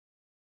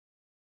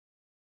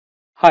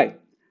Hi,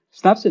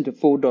 SnapCenter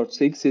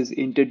 4.6 is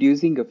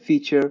introducing a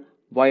feature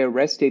via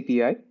REST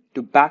API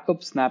to back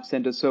up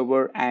SnapCenter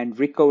server and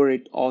recover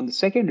it on the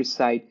secondary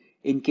side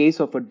in case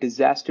of a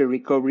disaster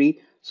recovery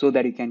so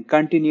that you can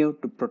continue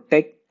to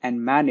protect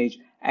and manage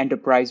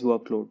enterprise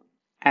workload.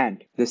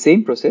 And the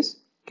same process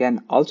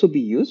can also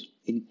be used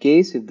in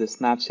case if the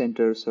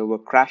SnapCenter server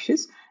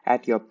crashes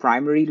at your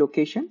primary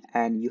location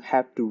and you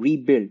have to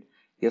rebuild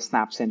your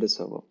SnapCenter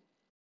server.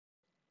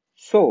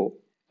 So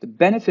the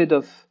benefit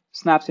of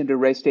SnapCenter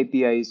REST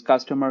API is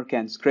customer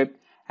can script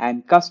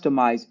and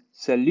customize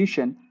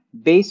solution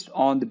based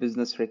on the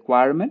business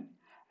requirement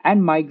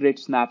and migrate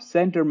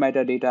SnapCenter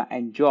metadata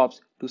and jobs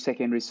to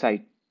secondary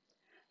site.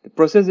 The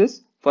process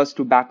is first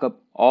to back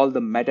up all the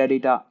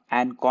metadata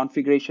and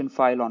configuration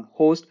file on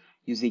host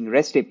using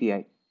REST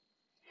API.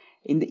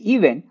 In the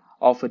event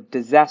of a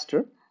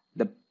disaster,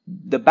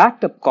 the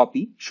backed up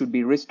copy should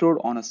be restored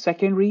on a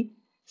secondary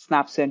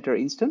SnapCenter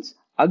instance,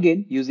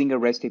 again using a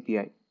REST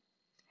API.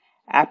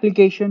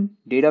 Application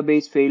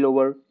database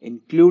failover,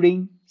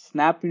 including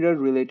SnapMirror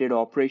related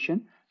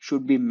operation,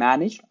 should be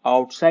managed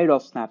outside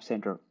of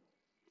SnapCenter.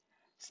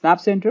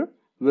 SnapCenter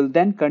will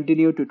then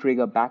continue to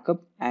trigger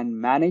backup and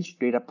manage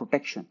data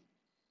protection.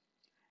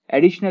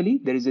 Additionally,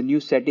 there is a new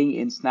setting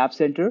in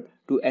SnapCenter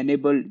to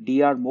enable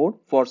DR mode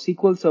for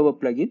SQL Server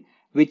plugin,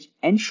 which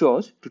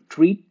ensures to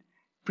treat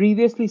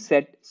previously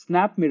set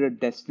SnapMirror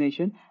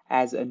destination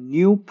as a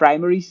new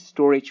primary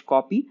storage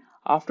copy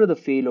after the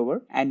failover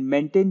and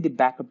maintain the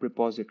backup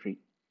repository.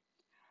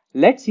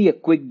 Let's see a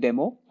quick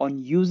demo on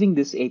using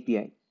this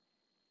API.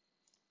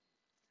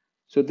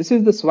 So this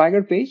is the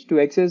Swagger page. To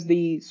access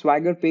the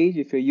Swagger page,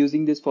 if you're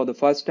using this for the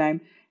first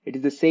time, it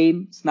is the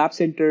same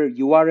SnapCenter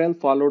URL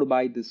followed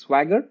by the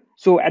Swagger.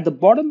 So at the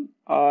bottom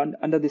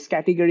under this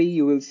category,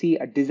 you will see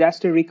a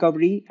disaster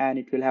recovery, and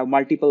it will have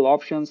multiple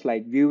options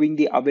like viewing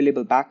the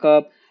available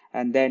backup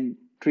and then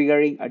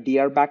triggering a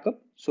DR backup.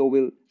 So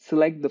we'll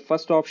select the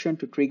first option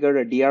to trigger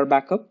a DR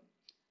backup.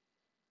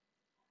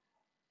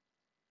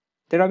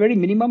 There are very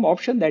minimum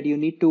options that you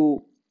need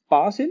to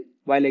pass in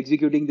while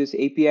executing this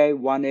API.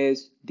 One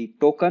is the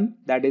token,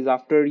 that is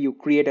after you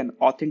create an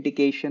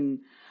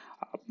authentication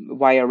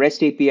via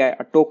REST API,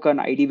 a token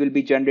ID will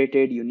be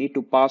generated. You need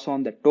to pass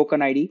on the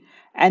token ID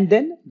and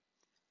then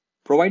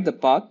provide the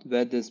path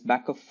where this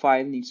backup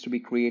file needs to be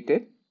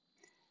created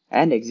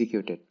and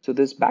executed. So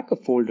this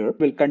backup folder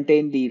will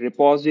contain the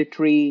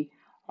repository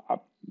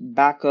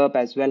backup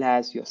as well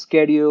as your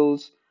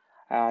schedules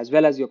as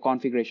well as your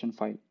configuration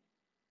file.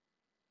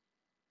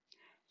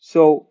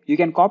 So you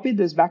can copy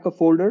this backup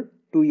folder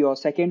to your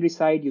secondary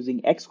site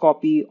using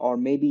Xcopy or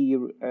maybe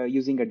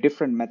using a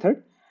different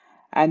method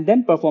and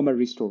then perform a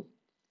restore.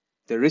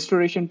 The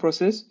restoration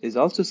process is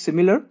also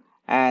similar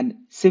and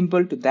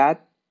simple to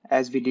that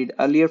as we did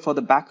earlier for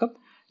the backup.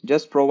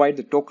 Just provide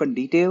the token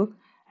detail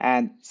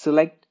and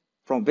select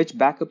from which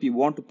backup you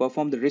want to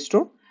perform the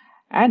restore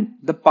and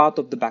the path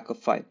of the backup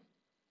file.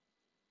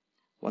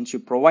 Once you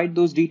provide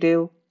those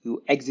details,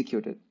 you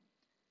execute it.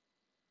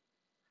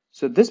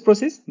 So this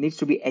process needs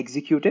to be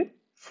executed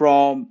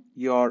from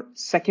your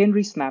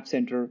secondary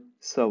SnapCenter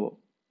server.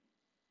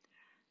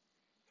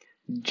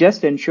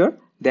 Just ensure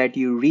that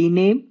you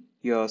rename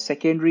your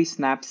secondary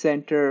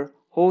SnapCenter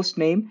host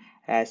name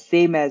as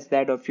same as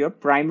that of your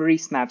primary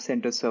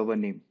SnapCenter server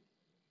name.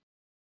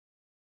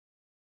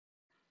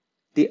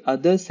 The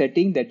other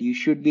setting that you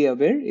should be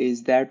aware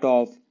is that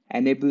of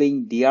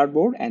enabling DR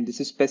mode, and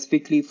this is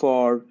specifically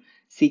for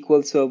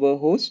SQL Server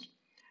host.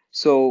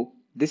 So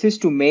this is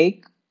to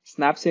make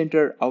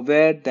SnapCenter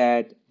aware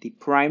that the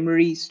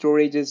primary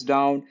storage is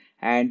down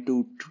and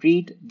to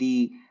treat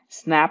the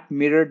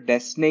SnapMirror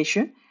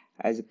destination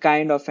as a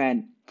kind of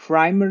an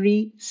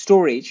primary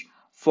storage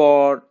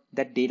for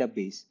that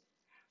database.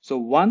 So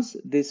once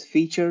this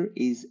feature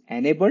is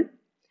enabled,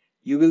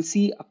 you will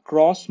see a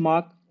cross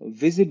mark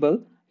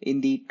visible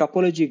in the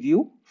topology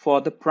view for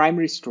the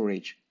primary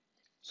storage.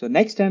 So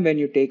next time when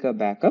you take a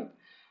backup,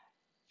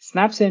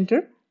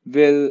 SnapCenter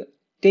will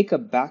take a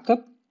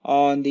backup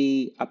on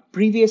the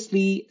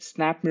previously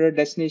SnapMirror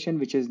destination,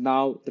 which is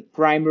now the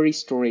primary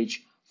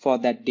storage for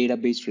that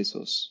database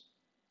resource.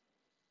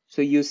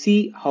 So you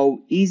see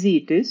how easy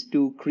it is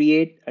to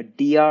create a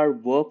DR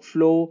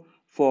workflow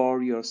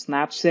for your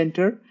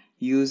SnapCenter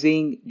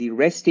using the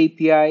REST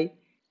API.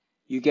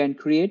 You can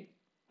create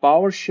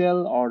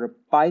PowerShell or a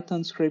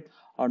Python script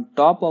on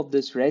top of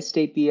this REST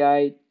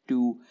API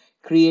to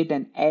create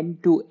an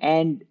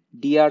end-to-end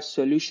DR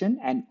solution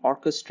and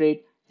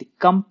orchestrate the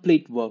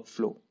complete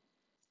workflow.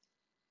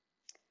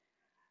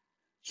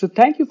 So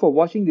thank you for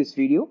watching this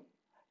video.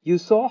 You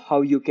saw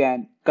how you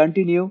can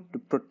continue to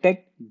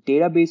protect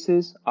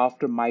databases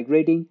after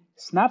migrating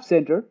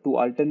SnapCenter to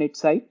alternate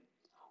site.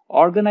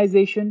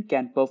 Organization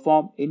can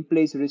perform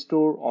in-place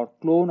restore or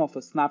clone of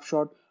a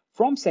snapshot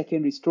from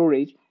secondary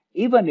storage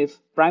even if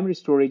primary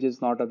storage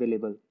is not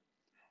available.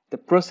 The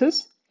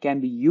process can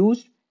be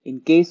used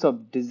in case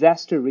of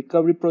disaster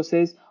recovery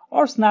process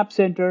or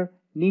SnapCenter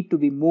need to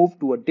be moved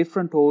to a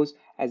different host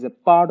as a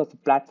part of a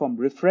platform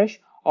refresh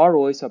or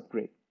OS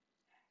upgrade.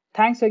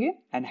 Thanks again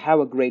and have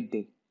a great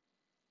day.